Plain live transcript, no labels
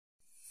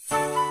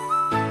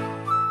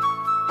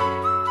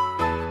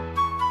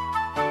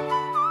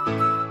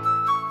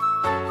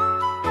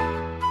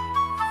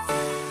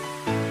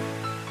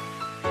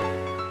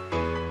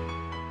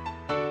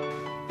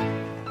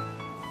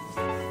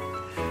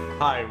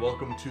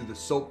welcome to the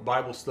S.O.A.P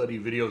Bible Study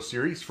video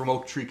series from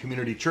Oak Tree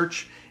Community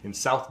Church in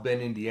South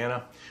Bend,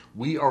 Indiana.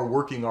 We are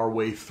working our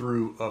way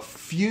through a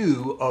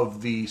few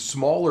of the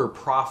smaller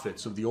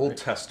prophets of the Old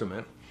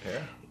Testament.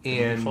 Yeah,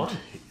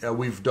 and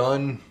we've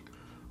done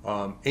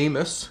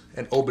Amos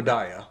and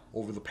Obadiah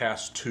over the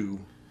past 2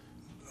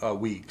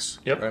 weeks.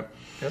 Yep. Right?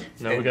 Yep.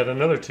 Now we got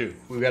another 2.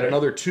 We've got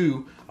another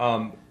 2,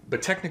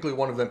 but technically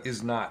one of them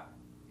is not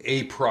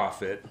a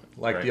prophet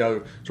like the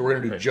other. So we're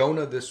going to do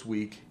Jonah this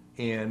week,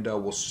 and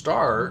we'll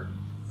start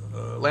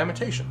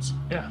Lamentations.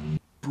 Yeah.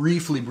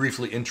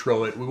 Briefly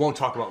intro it. We won't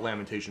talk about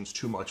Lamentations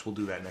too much. We'll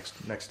do that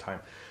next time.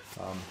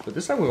 But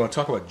this time we want to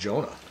talk about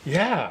Jonah.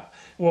 Yeah.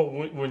 Well,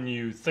 when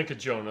you think of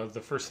Jonah,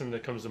 the first thing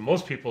that comes to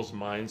most people's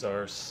minds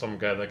are some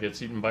guy that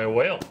gets eaten by a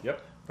whale.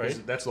 Yep.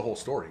 Right. That's the whole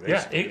story.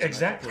 Yeah.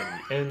 Exactly.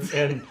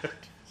 And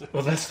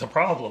well, that's the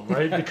problem,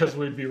 right? Because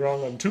we'd be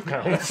wrong on 2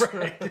 counts.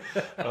 Right.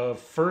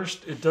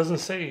 First, it doesn't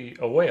say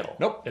a whale.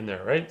 Nope. In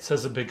there, right? It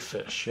says a big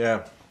fish.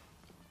 Yeah.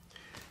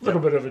 A little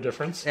bit of a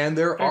difference. And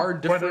there are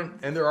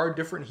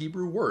different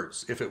Hebrew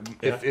words.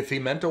 If he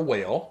meant a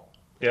whale,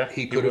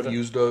 he could have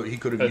used a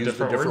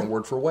different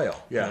word for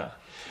whale. Yeah.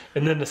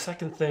 And then the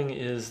second thing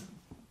is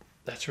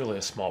that's really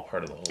a small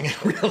part of the whole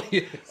story. It really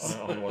is.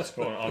 on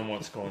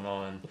what's going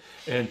on.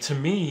 And to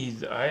me,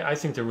 I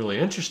think the really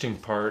interesting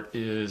part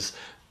is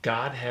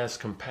God has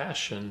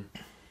compassion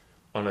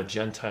on a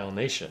Gentile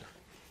nation.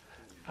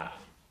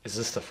 Is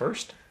this the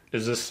first?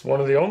 Is this one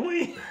of the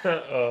only?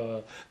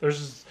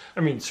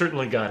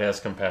 Certainly God has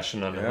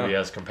compassion on who he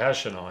has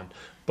compassion on,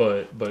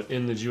 but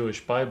in the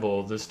Jewish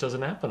Bible, this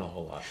doesn't happen a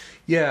whole lot.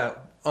 Yeah,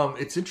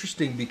 it's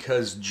interesting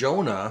because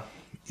Jonah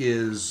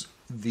is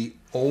the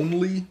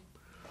only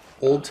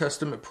Old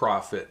Testament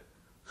prophet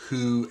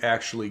who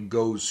actually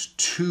goes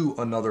to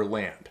another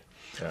land.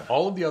 Yeah.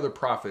 All of the other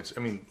prophets,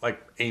 like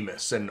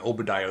Amos and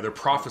Obadiah, they're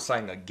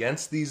prophesying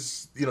against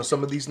these,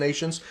 some of these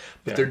nations,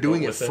 but they're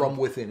doing it from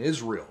within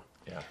Israel.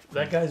 Yeah,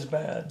 that guy's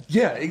bad.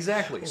 Yeah,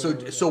 exactly.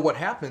 So what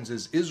happens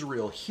is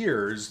Israel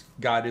hears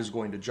God is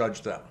going to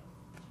judge them.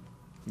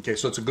 Okay,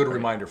 so it's a good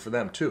reminder for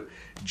them too.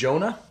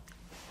 Jonah,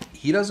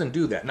 he doesn't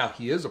do that. Now,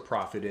 he is a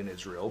prophet in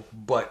Israel,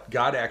 but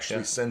God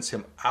actually sends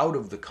him out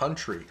of the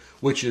country,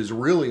 which is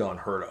really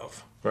unheard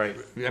of. Right.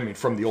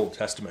 From the Old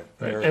Testament.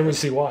 Right. And we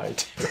see why.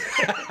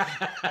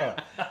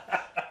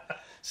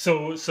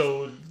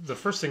 So the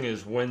first thing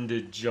is, when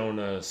did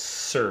Jonah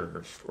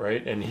serve,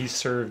 right? And he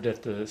served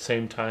at the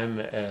same time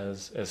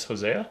as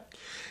Hosea?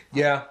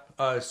 Yeah.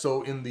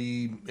 So in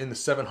the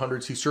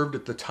 700s, he served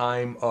at the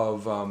time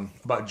of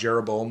about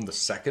Jeroboam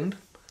II.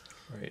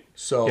 Right.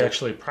 So he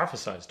actually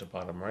prophesied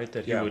about him, right?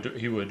 That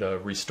he would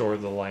restore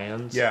the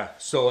lands. Yeah.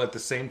 So at the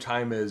same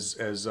time as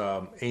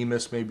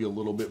Amos, maybe a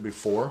little bit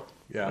before.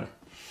 Yeah.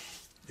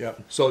 Yeah.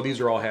 So these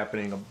are all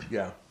happening.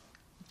 Yeah.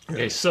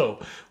 Okay, so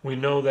we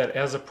know that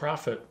as a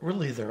prophet,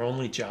 really their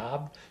only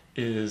job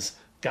is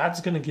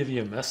God's going to give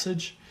you a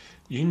message.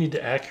 You need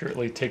to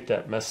accurately take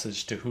that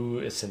message to who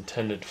it's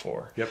intended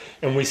for. Yep.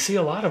 And we see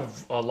a lot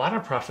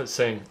of prophets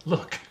saying,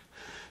 "Look,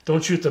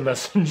 don't shoot the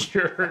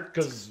messenger,"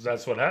 because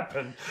that's what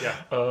happened. Yeah.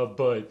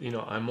 But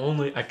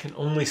I can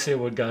only say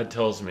what God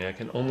tells me. I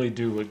can only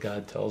do what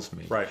God tells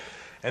me. Right.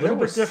 And a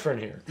little bit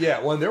different here. Yeah.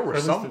 Well, there were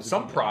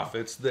some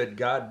prophets that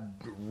God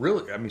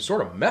really,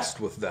 sort of messed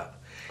with them.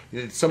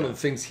 Some of the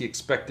things he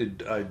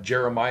expected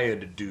Jeremiah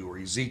to do, or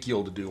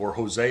Ezekiel to do, or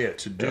Hosea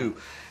to do,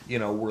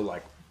 we're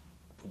like,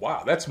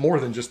 wow, that's more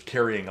than just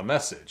carrying a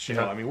message.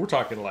 We're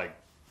talking like,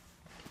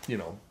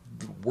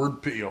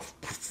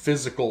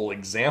 physical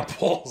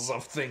examples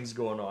of things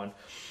going on.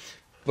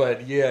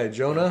 But yeah,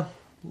 Jonah,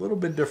 a little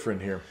bit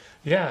different here.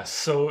 Yeah.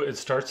 So it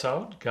starts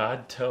out,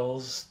 God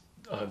tells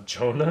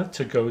Jonah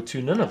to go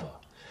to Nineveh,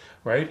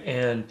 right?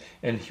 And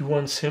he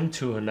wants him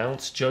to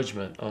announce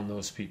judgment on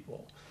those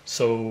people.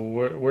 So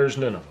where's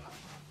Nineveh?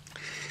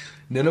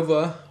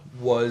 Nineveh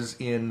was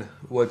in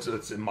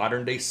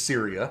modern day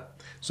Syria.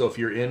 So if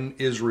you're in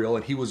Israel,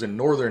 and he was in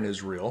northern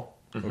Israel,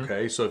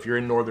 okay. So if you're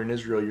in northern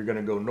Israel, you're going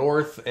to go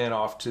north and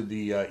off to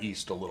the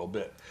east a little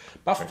bit,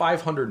 about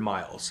 500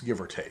 miles, give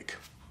or take.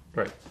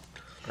 Right.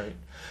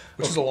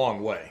 Which is a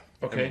long way.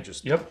 Okay.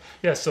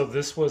 Yeah. So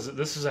this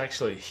is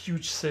actually a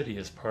huge city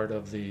as part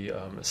of the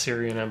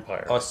Assyrian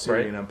Empire.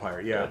 Assyrian Empire.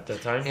 Yeah. At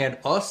that time. And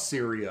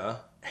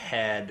Assyria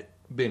had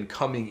been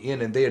coming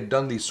in, and they had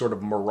done these sort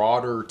of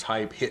marauder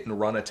type hit and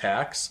run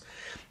attacks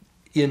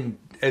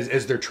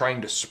as they're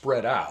trying to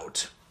spread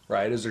out,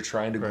 right? As they're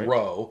trying to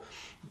grow,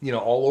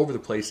 all over the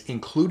place,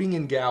 including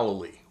in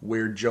Galilee,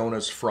 where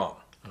Jonah's from.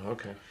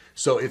 Okay.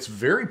 So it's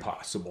very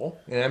possible,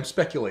 and I'm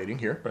speculating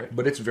here,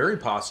 but it's very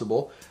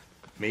possible.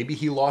 Maybe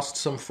he lost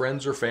some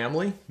friends or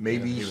family.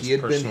 Maybe he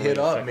had been hit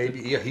up.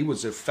 Maybe he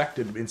was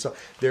affected in some.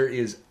 There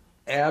is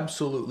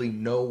absolutely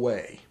no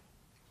way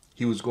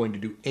he was going to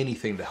do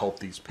anything to help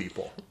these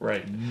people.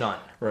 Right. None.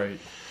 Right.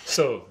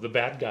 So the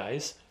bad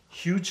guys,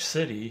 huge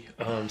city.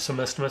 Some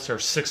estimates are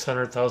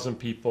 600,000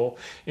 people.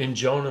 In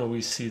Jonah,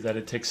 we see that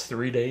it takes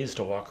 3 days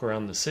to walk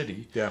around the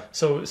city. Yeah.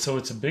 So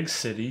it's a big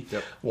city.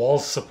 Yep.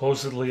 Walls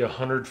supposedly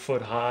 100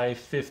 foot high,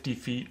 50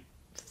 feet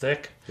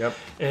thick. Yep.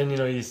 And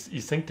you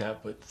think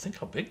that, but think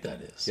how big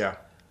that is. Yeah.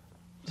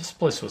 This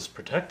place was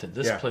protected.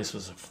 This Yeah. place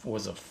was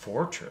a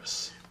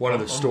fortress. One of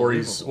the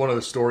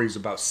stories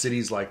about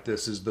cities like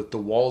this is that the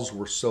walls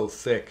were so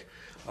thick.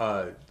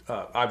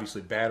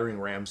 Obviously, battering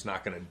rams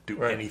not going to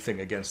do anything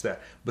against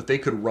that, but they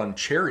could run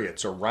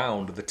chariots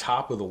around the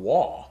top of the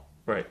wall,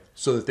 right?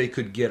 So that they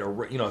could get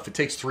if it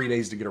takes 3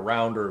 days to get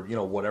around, or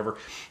whatever,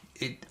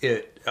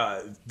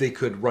 they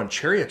could run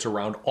chariots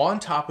around on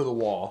top of the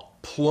wall.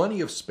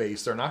 Plenty of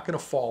space. They're not going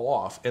to fall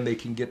off, and they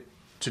can get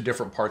to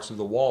different parts of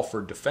the wall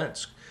for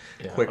defense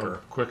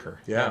quicker.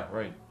 Yeah.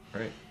 Right.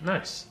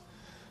 Nice.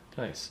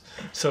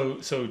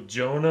 So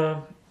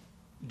Jonah,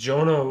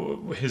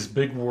 his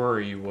big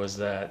worry was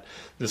that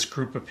this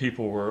group of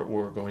people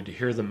were going to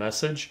hear the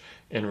message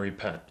and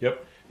repent.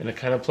 Yep. And it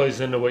kind of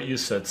plays into what you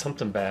said.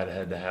 Something bad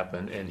had to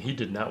happen, and he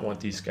did not want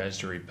these guys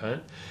to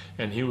repent,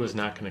 and he was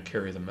not going to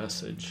carry the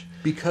message.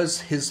 Because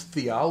his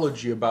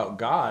theology about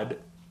God,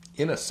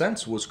 in a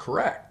sense, was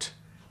correct.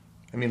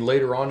 I mean,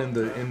 later on in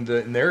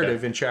the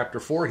narrative in chapter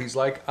 4, he's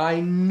like, I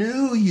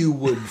knew you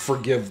would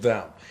forgive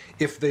them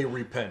if they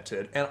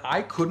repented, and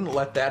I couldn't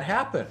let that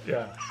happen.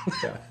 Yeah.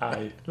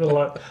 A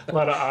lot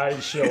of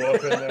eyes show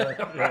up in there.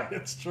 Yeah.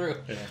 It's true.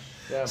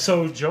 Yeah.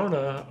 So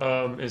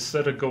Jonah,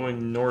 instead of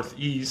going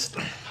northeast,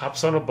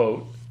 hops on a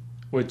boat,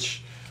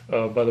 which,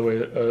 by the way,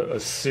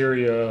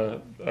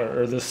 Assyria,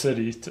 or the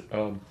city,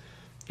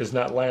 is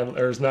not land,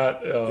 or is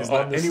not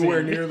on the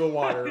anywhere sea. near the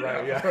water,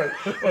 right? Yeah. Right.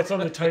 Well, it's on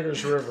the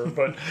Tigris River,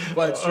 but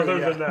other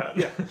than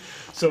that,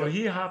 So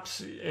he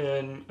hops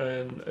in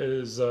and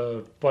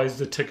buys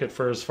the ticket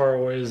for as far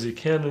away as he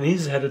can, and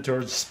he's headed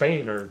towards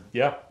Spain, or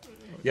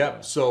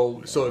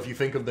So if you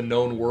think of the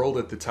known world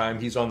at the time,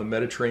 he's on the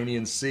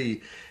Mediterranean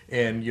Sea,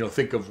 and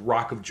think of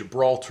Rock of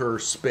Gibraltar,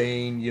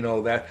 Spain,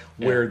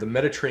 where the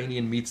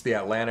Mediterranean meets the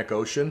Atlantic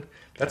Ocean.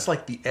 That's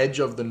like the edge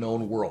of the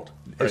known world.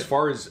 Right.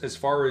 As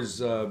far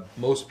as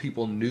most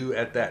people knew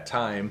at that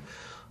time,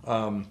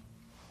 or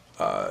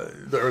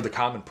the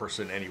common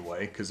person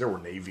anyway, because there were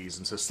navies,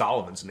 and so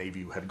Solomon's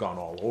navy had gone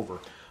all over.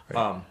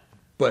 Right.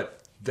 But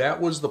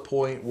that was the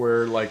point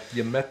where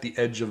you met the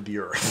edge of the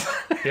earth.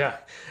 Yeah.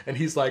 And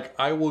he's like,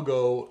 I'll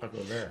go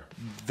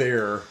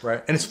there,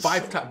 right? And it's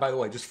 5 times, by the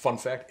way, just fun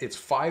fact, it's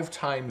 5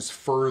 times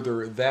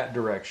further that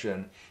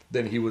direction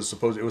than he was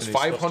supposed to. It was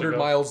 500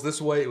 miles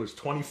this way. It was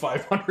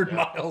 2,500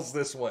 miles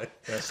this way.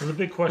 Yeah, so the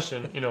big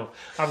question,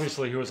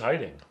 obviously he was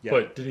hiding. Yeah.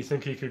 But did he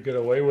think he could get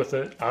away with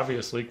it?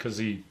 Obviously, because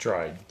he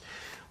tried.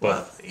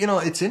 Well,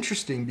 it's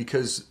interesting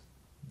because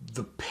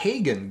the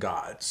pagan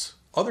gods,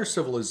 other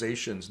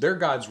civilizations, their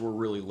gods were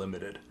really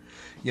limited.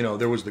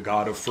 There was the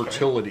god of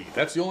fertility.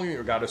 That's the only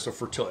goddess of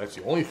fertility. That's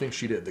the only thing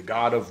she did. The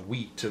god of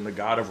wheat, and the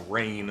god of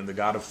rain, and the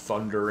god of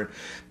thunder.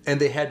 And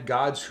they had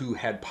gods who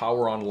had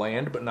power on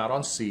land but not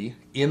on sea,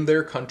 in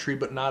their country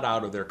but not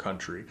out of their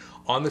country,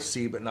 on the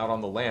sea but not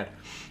on the land.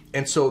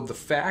 And so the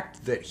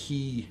fact that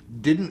he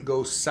didn't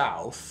go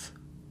south,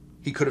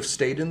 he could have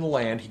stayed in the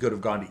land. He could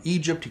have gone to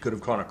Egypt. He could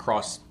have gone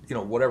across,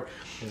 whatever.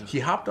 Yeah. He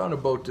hopped on a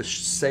boat to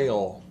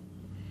sail.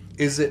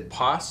 Is it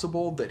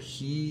possible that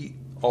he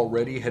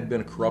already had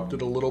been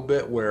corrupted a little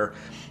bit, where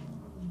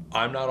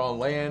I'm not on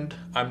land,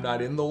 I'm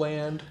not in the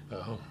land,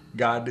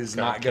 God is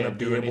not going to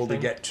be able to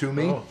get to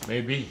me?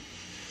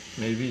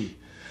 Maybe.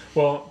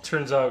 Well,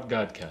 turns out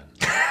God can.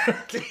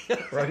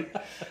 Right.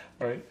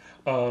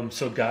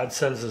 So God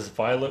sends this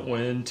violent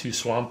wind to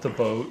swamp the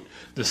boat.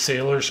 The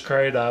sailors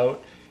cried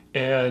out,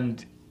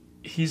 and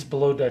he's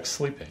below deck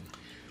sleeping.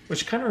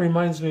 Which kind of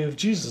reminds me of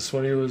Jesus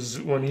when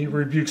he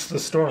rebukes the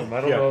storm.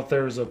 I don't know if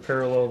there's a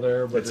parallel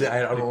there, but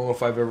I don't know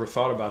if I've ever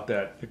thought about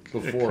that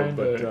before.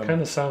 It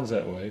kind of sounds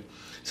that way.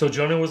 So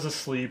Jonah was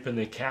asleep, and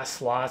they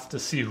cast lots to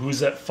see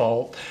who's at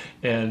fault,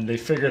 and they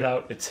figured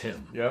out it's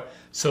him. Yep.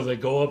 So they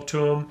go up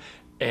to him,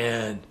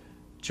 and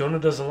Jonah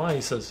doesn't lie.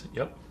 He says,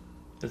 "Yep,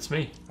 it's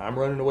me. I'm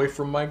running away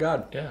from my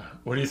God." Yeah.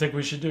 What do you think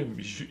we should do?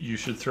 You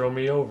should throw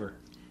me over.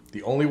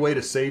 The only way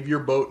to save your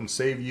boat and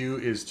save you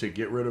is to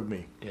get rid of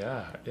me.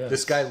 Yeah.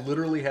 This guy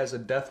literally has a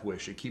death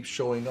wish. It keeps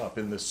showing up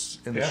in this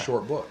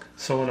short book.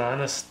 So an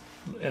honest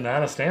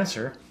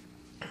answer.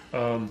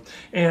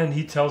 And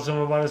he tells them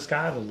about his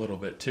God a little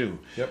bit too.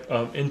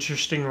 Yep.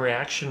 Interesting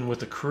reaction with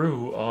the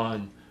crew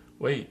on,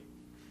 wait,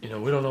 we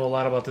don't know a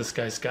lot about this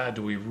guy's God.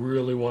 Do we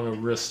really want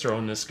to risk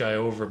throwing this guy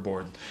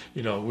overboard?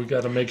 We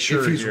got to make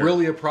sure. If he's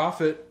really a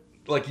prophet,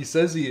 like he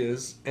says he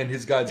is, and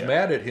his God's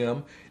mad at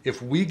him,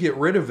 if we get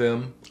rid of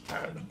him,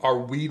 are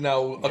we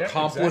now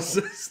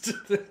accomplices to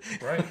the...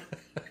 Right.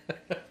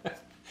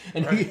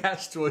 And he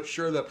has to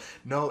assure them,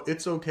 no,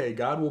 it's okay.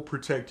 God will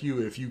protect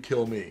you if you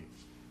kill me.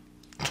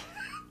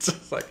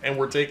 It's like, and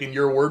we're taking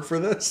your word for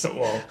this?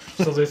 So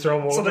they throw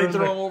him over. So they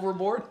throw him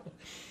overboard?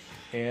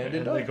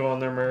 And they go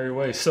on their merry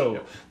way.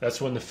 So that's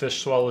when the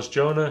fish swallows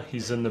Jonah.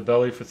 He's in the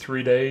belly for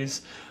 3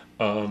 days.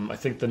 I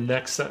think the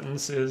next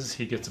sentence is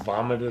he gets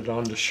vomited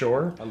onto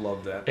shore. I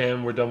love that.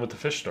 And we're done with the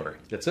fish story.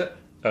 That's it.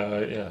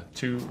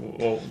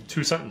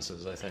 2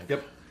 sentences, I think.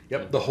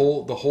 Yep. The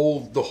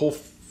whole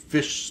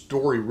fish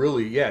story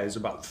really, is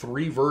about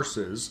 3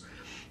 verses,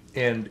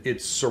 and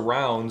it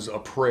surrounds a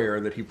prayer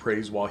that he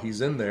prays while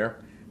he's in there,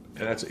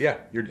 and that's it. Yeah,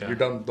 you're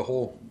done with the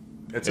whole.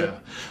 That's it.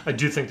 I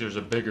do think there's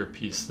a bigger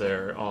piece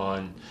there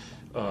on,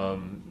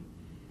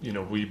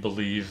 we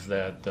believe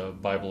that the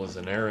Bible is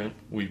inerrant.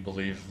 We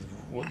believe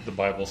what the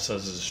Bible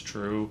says is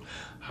true.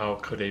 How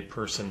could a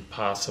person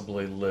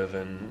possibly live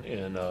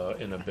in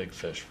a big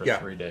fish for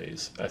 3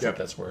 days? I think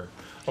that's where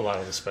a lot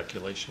of the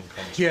speculation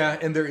comes from. Yeah,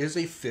 and there is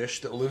a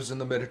fish that lives in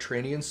the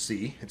Mediterranean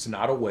Sea. It's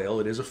not a whale.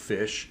 It is a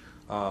fish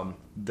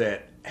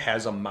that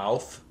has a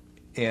mouth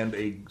and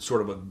a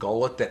sort of a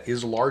gullet that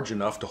is large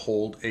enough to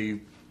hold a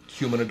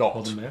human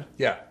adult.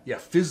 Yeah.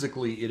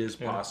 Physically, it is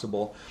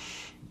possible.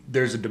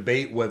 There's a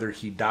debate whether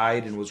he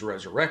died and was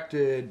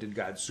resurrected. Did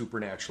God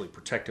supernaturally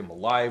protect him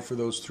alive for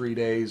those 3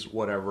 days?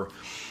 Whatever.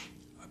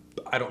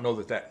 I don't know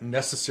that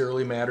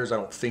necessarily matters. I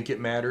don't think it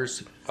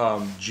matters.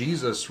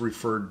 Jesus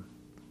referred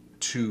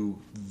to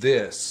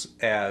this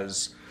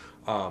as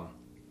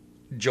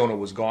Jonah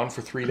was gone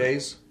for 3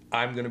 days.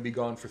 I'm going to be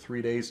gone for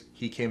 3 days.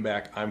 He came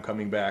back. I'm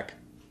coming back.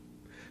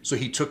 So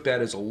he took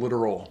that as a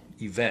literal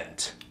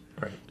event.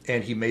 Right.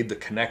 And he made the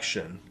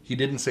connection. He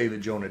didn't say that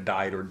Jonah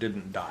died or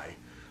didn't die.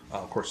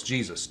 Of course,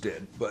 Jesus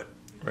did, but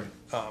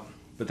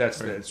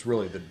that's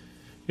really the.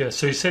 Yeah.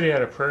 So you said he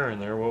had a prayer in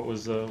there. What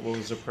was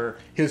the prayer?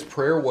 His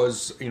prayer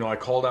was, I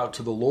called out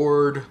to the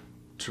Lord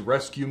to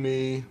rescue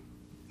me.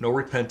 No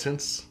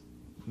repentance.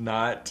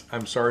 Not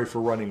I'm sorry for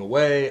running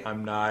away.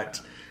 I'm not,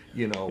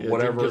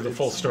 whatever. Give the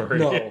full story.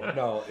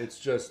 No. It's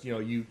just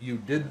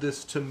you did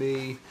this to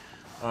me.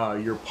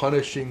 You're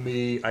punishing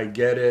me. I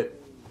get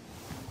it.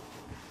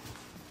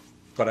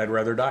 But I'd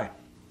rather die.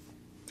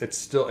 I'd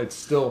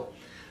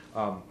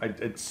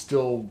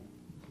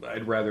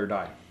rather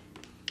die.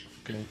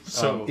 Okay.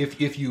 So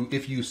if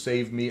you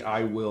save me,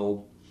 I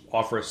will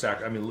offer a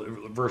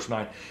verse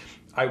 9,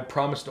 I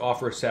promise to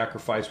offer a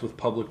sacrifice with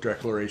public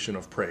declaration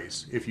of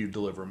praise if you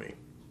deliver me.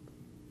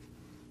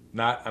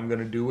 Not I'm going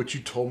to do what you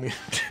told me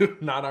to do.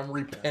 Not I'm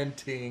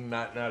repenting.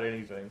 Not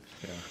anything.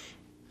 Yeah.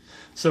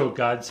 So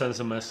God sends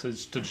a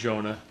message to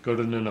Jonah, go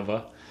to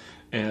Nineveh,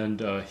 and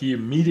he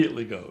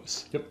immediately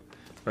goes. Yep.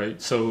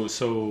 Right.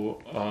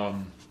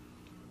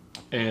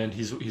 And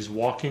he's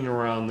walking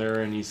around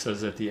there, and he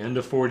says at the end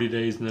of 40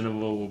 days, Nineveh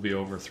will be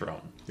overthrown.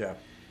 Yeah.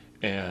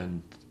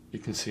 And you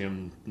can see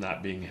him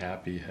not being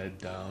happy, head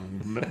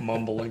down,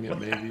 mumbling it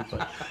maybe,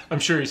 but I'm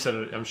sure he said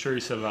it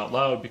out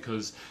loud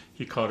because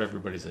he caught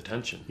everybody's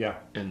attention. Yeah.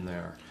 In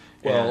there.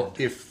 Well,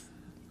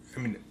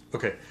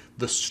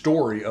 the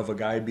story of a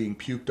guy being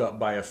puked up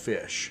by a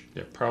fish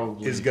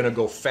probably is going to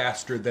go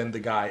faster than the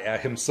guy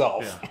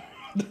himself. Yeah.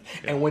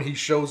 And when he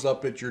shows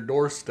up at your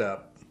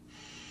doorstep,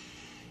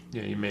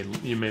 you may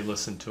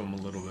listen to him a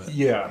little bit.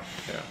 Yeah.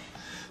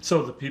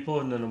 So the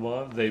people in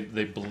Nineveh,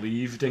 they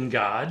believed in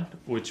God,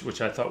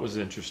 which I thought was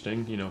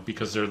interesting,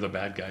 because they're the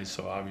bad guys,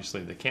 so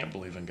obviously they can't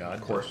believe in God.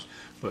 Of course.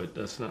 But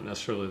that's not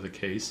necessarily the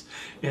case.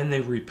 And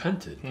they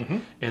repented. Mm-hmm.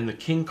 And the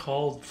king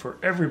called for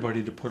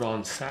everybody to put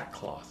on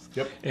sackcloth.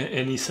 Yep.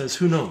 And he says,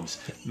 who knows?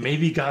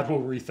 Maybe God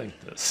will rethink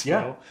this.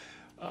 Yeah.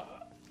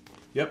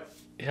 Yep.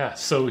 Yeah,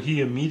 so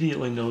he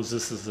immediately knows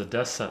this is a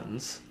death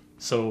sentence.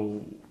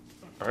 So,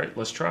 all right,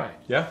 let's try.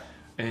 Yeah.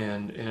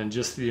 And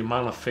just the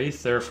amount of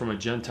faith there from a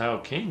Gentile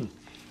king,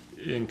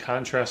 in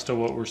contrast to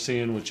what we're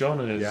seeing with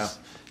Jonah,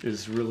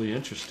 is really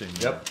interesting.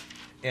 Yep.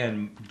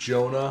 And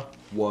Jonah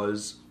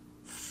was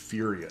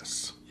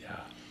furious.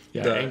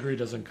 Yeah. Angry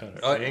doesn't cut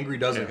it. Right? Angry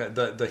doesn't cut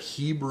it. The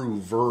Hebrew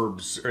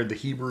verbs, or the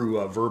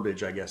Hebrew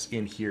verbiage, I guess,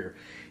 in here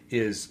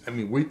is.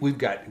 We've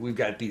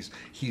got these.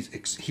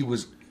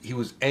 He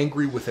was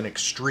angry with an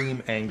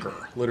extreme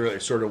anger.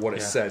 Literally, sort of what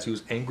it says. He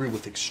was angry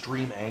with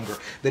extreme anger.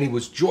 Then he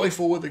was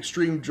joyful with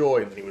extreme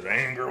joy. And then he was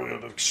angry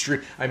with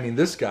extreme.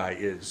 This guy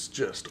is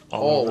just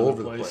all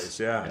over the place.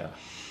 Yeah.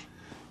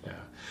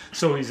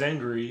 So he's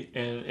angry,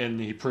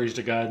 and he prays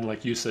to God, and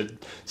like you said,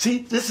 see,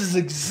 this is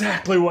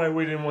exactly why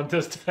we didn't want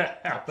this to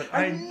happen.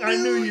 I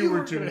knew you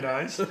were too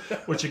nice.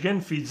 Which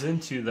again feeds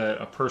into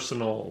that a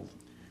personal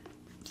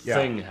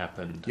thing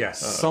happened.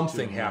 Yes,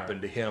 something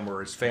happened to him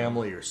or his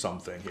family or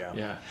something.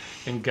 Yeah.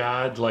 And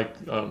God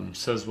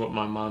says what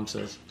my mom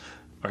says.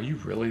 Are you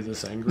really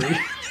this angry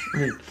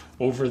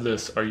over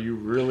this? Are you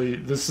really?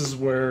 This is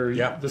where.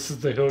 This is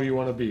the hill you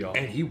want to be on.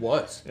 And he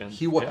was.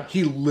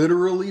 He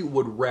literally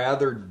would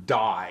rather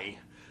die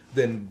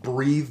than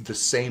breathe the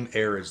same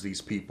air as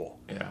these people.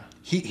 Yeah.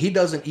 He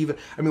doesn't even.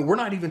 We're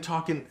not even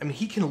talking.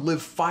 He can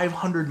live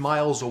 500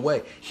 miles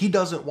away. He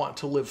doesn't want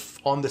to live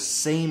on the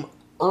same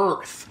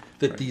earth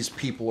that these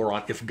people are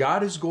on. If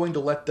God is going to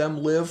let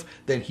them live,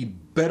 then he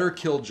better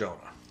kill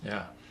Jonah.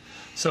 Yeah.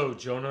 So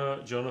Jonah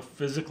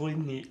physically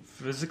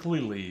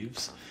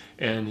leaves,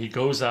 and he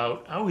goes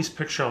out. I always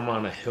picture him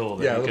on a hill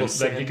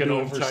that he can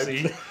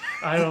oversee.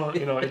 I don't,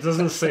 it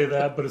doesn't say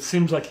that, but it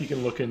seems like he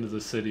can look into the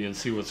city and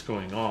see what's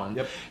going on.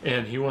 Yep.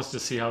 And he wants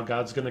to see how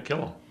God's going to kill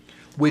him.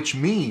 Which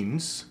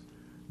means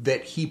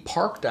that he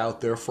parked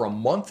out there for a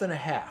month and a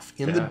half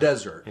in the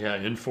desert. Yeah,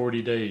 in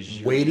 40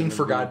 days. Waiting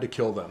for God to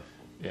kill them.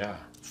 Yeah.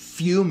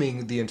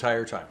 Fuming the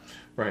entire time.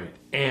 Right.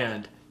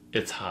 And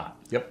it's hot.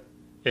 Yep.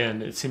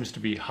 and it seems to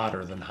be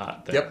hotter than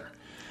hot there. Yep.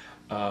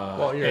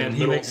 Well, you're in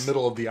the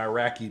middle of the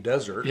Iraqi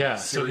desert. Yeah,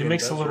 so he Syrian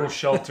makes desert. a little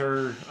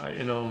shelter.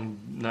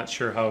 Not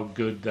sure how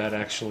good that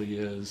actually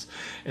is.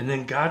 And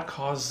then God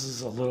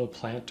causes a little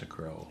plant to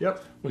grow.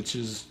 Yep. Which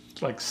is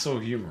like so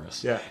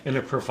humorous. Yeah. And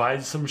it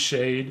provides some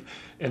shade,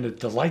 and it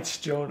delights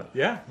Jonah.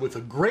 Yeah, with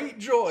a great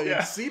joy, Yeah.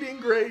 exceeding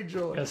great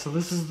joy. Yeah, so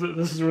this is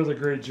where the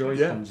great joy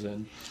comes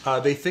in.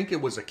 They think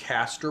it was a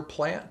castor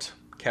plant.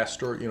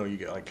 Castor, you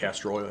get like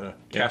castor oil in a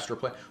castor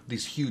plant.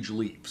 These huge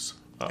leaves.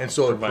 And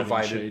so it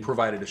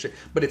provided a shade.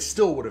 But it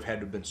still would have had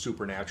to have been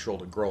supernatural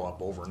to grow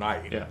up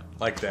overnight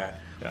like that.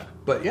 Yeah.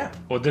 But yeah.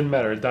 Well, it didn't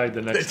matter. It died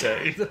the next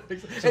day.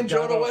 And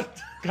Jonah went.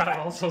 God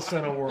also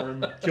sent a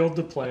worm, killed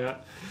the plant,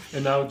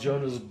 and now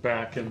Jonah's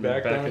back in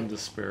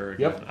despair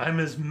again. Yep. I'm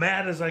as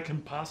mad as I can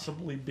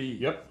possibly be.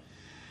 Yep.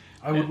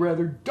 I would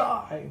rather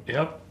die.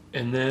 Yep.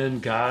 And then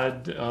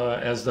God,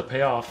 as the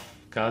payoff,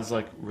 God's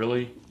like,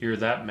 really? You're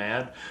that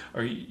mad?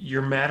 Or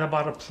you're mad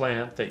about a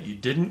plant that you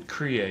didn't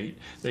create,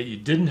 that you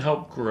didn't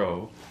help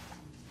grow?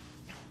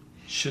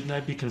 Shouldn't I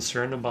be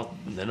concerned about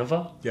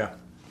Nineveh? Yeah.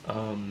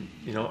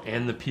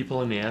 And the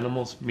people and the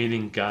animals,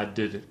 meaning God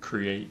did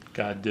create,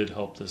 God did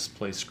help this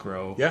place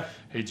grow. Yeah.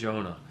 Hey,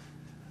 Jonah.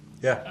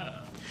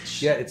 Yeah.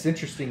 It's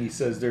interesting. He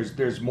says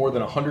there's more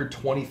than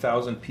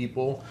 120,000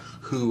 people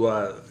who,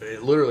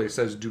 it literally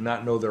says, do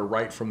not know their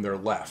right from their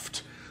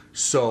left.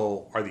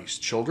 So are these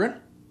children?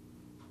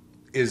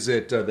 Is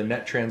it, the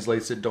net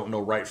translates it, don't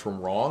know right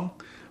from wrong?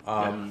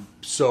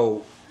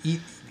 So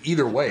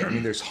either way, I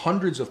mean, there's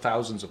hundreds of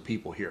thousands of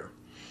people here.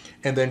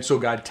 And then so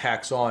God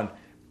tacks on,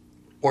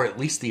 or at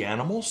least the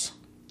animals?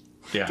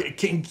 Yeah.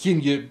 Can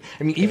you,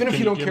 I mean, even if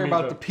you don't care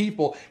about the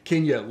people,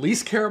 can you at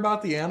least care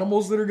about the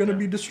animals that are going to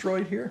be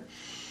destroyed here?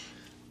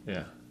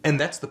 Yeah. And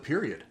that's the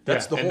period.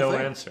 That's the whole no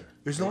thing. Answer.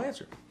 There's no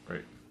answer.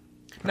 Right.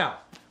 Now,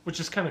 which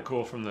is kind of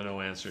cool from the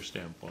no answer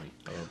standpoint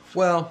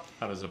of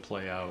how does it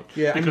play out?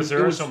 Yeah, because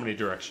there are so many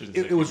directions.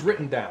 It was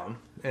written down,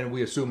 and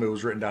we assume it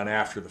was written down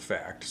after the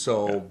fact.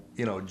 So,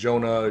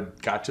 Jonah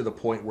got to the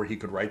point where he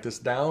could write this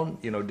down.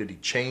 Did he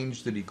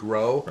change? Did he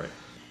grow? Right.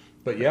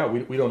 But yeah,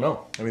 we don't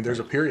know. I mean, there's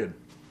a period.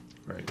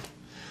 Right.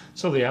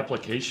 So the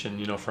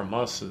application, from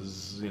us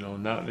is,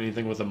 not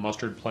anything with a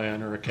mustard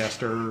plant or a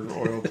castor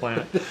oil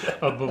plant,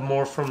 but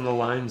more from the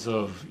lines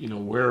of,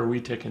 where are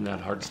we taking that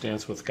hard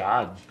stance with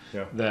God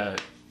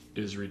that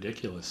is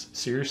ridiculous?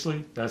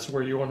 Seriously? That's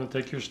where you want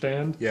to take your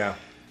stand? Yeah.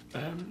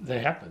 They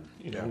happen.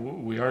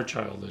 We are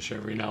childish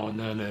every now and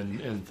then,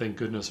 and thank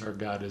goodness our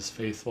God is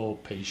faithful,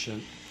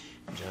 patient,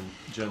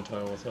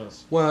 Gentile with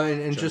us. Well,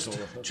 and just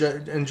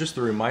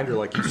the reminder,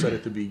 like you said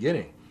at the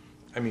beginning,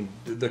 I mean,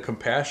 the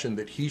compassion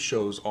that he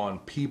shows on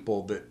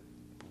people that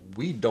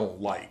we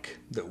don't like,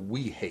 that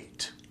we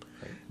hate.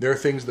 Right. There are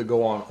things that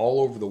go on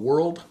all over the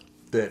world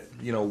that,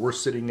 we're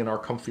sitting in our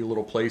comfy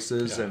little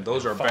places and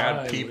those are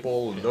bad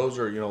people and those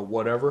are,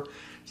 whatever.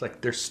 It's like,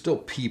 there's still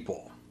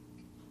people.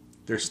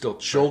 There's still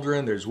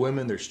children, there's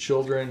women, there's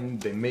children.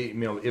 They may,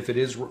 if it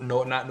is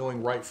not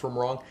knowing right from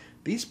wrong,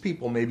 these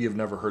people maybe have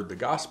never heard the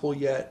gospel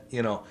yet.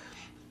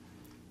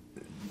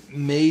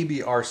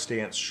 Maybe our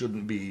stance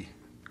shouldn't be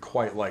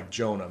quite like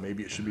Jonah.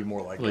 Maybe it should be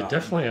more like God. They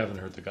definitely haven't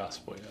heard the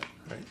gospel yet,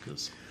 right?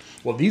 Because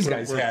these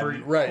guys had,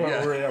 right?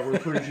 We're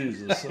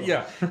pre-Jesus.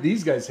 So.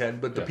 These guys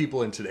had, but the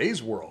people in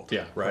today's world,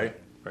 right?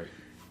 Right.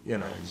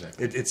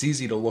 Exactly. It's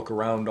easy to look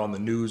around on the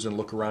news and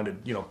look around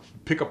and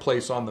pick a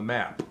place on the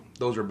map.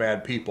 Those are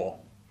bad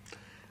people.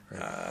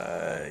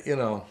 Right.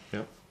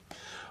 Yep.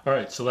 All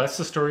right, so that's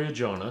the story of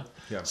Jonah.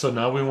 Yeah. So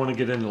now we want to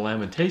get into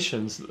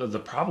Lamentations. The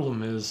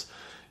problem is,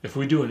 if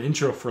we do an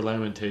intro for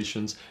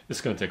Lamentations, it's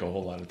going to take a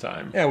whole lot of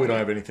time. Yeah, we don't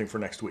have anything for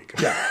next week.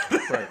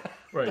 Yeah,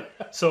 right.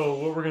 So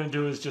what we're going to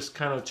do is just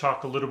kind of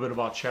talk a little bit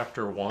about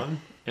chapter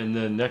 1, and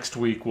then next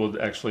week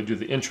we'll actually do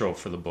the intro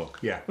for the book.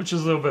 Yeah. Which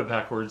is a little bit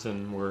backwards,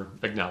 and we're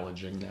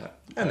acknowledging that.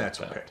 And that's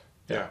okay.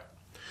 Yeah.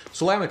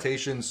 So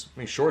Lamentations,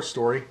 short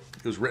story.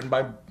 It was written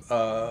by,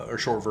 or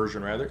short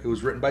version rather, it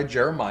was written by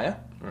Jeremiah.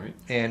 Right.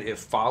 And it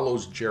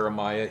follows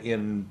Jeremiah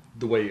in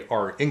the way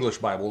our English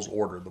Bibles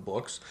order the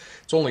books.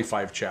 It's only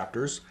 5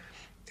 chapters,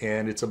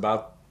 and it's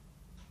about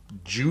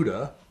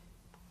Judah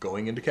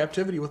going into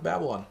captivity with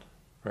Babylon.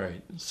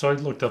 Right. So I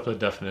looked up a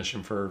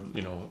definition for,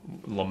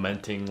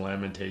 lamenting,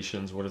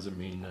 lamentations. What does it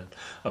mean?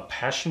 A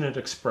passionate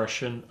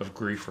expression of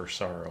grief or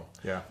sorrow.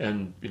 Yeah.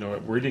 And,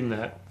 reading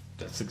that,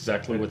 that's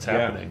exactly what's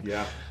happening.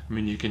 Yeah. I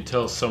mean, you can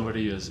tell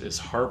somebody is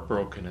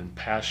heartbroken and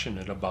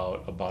passionate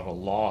about a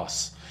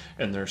loss,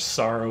 and there's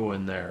sorrow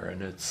in there,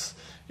 and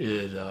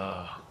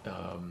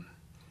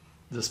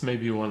this may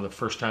be one of the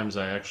first times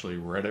I actually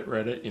read it,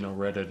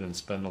 and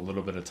spent a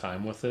little bit of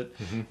time with it,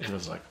 and it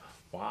was like,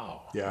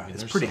 wow. Yeah,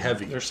 it's pretty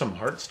heavy. There's some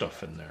heart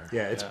stuff in there.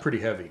 Yeah, it's pretty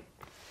heavy.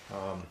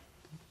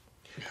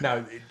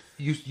 Now,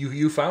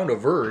 you found a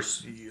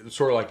verse,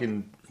 sort of like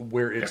in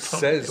where it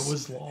says... It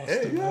was lost.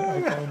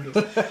 I found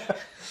it.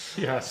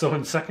 Yeah, so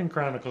in 2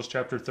 Chronicles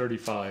chapter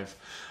 35,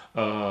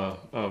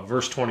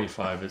 verse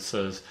 25, it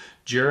says,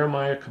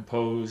 Jeremiah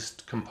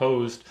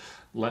composed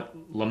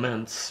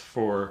laments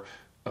for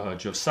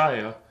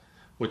Josiah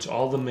which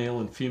all the male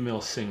and female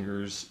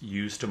singers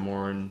use to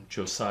mourn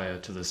Josiah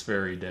to this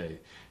very day.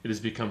 It has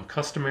become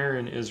customary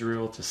in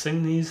Israel to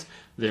sing these.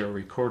 They are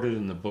recorded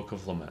in the Book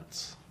of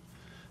Laments.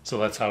 So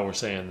that's how we're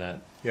saying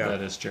that. Yeah.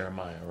 That is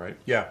Jeremiah, right?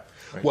 Yeah.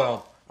 Right.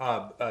 Well,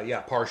 yeah,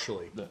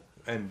 partially.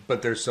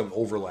 But there's some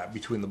overlap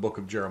between the book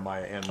of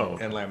Jeremiah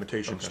and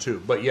Lamentations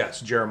too. But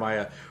yes,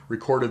 Jeremiah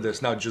recorded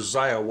this. Now,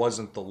 Josiah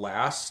wasn't the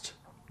last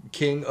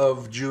king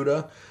of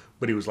Judah,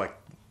 but he was like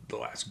the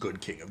last good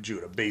king of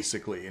Judah,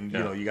 basically. And,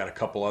 you got a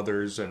couple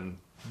others, and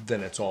then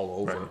it's all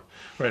over.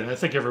 Right. And I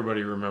think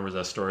everybody remembers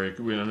that story.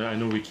 I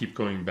know we keep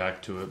going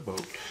back to it,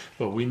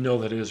 but we know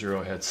that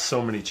Israel had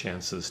so many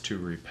chances to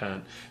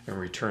repent and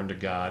return to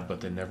God, but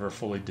they never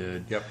fully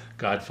did. Yep.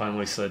 God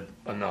finally said,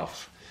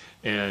 enough.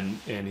 And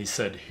he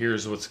said,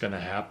 here's what's going to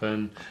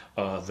happen.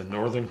 The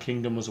northern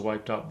kingdom was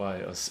wiped out by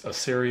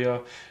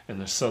Assyria, and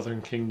the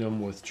southern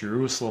kingdom with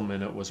Jerusalem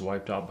in it was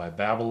wiped out by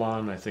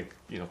Babylon. I think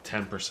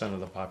 10%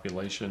 of the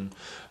population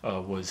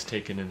was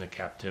taken into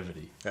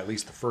captivity. At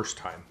least the first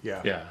time,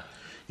 yeah.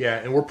 Yeah,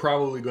 and we're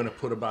probably going to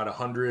put about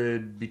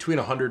between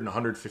 100 and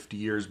 150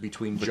 years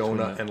between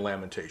Jonah and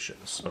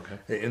Lamentations.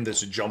 Okay. In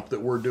this jump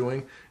that we're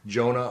doing,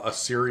 Jonah,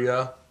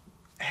 Assyria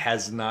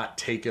has not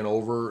taken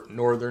over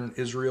northern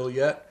Israel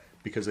yet,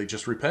 because they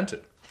just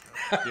repented.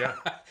 Yeah.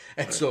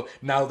 And so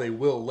now they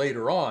will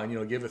later on,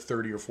 give it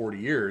 30 or 40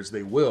 years,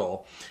 they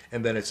will.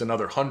 And then it's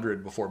another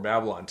 100 before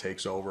Babylon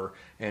takes over.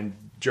 And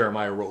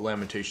Jeremiah wrote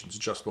Lamentations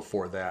just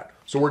before that.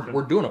 So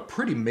we're doing a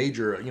pretty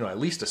major, at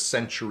least a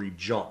century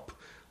jump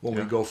when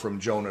we go from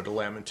Jonah to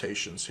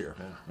Lamentations here.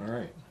 Yeah. All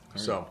right.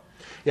 So,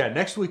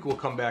 next week we'll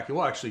come back and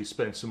we'll actually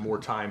spend some more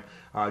time,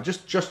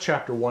 just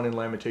chapter 1 in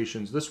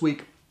Lamentations this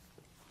week.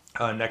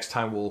 Next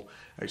time we'll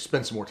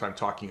spend some more time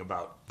talking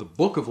about the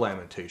Book of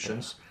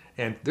Lamentations,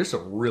 and there's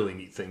some really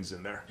neat things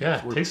in there. Yeah,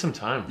 take some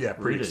time. Yeah,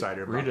 pretty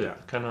excited about that. Read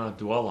it, kind of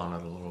dwell on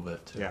it a little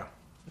bit too. Yeah,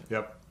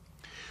 yep.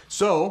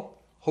 So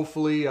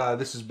hopefully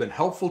this has been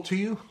helpful to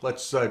you.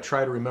 Let's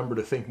try to remember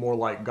to think more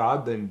like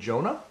God than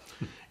Jonah,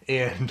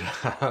 and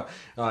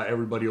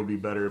everybody will be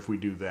better if we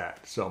do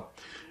that. So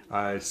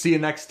see you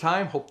next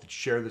time. Hope that you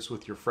share this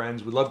with your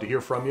friends. We'd love to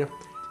hear from you,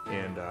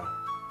 and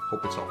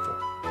hope it's helpful.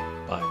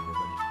 Bye,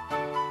 everybody.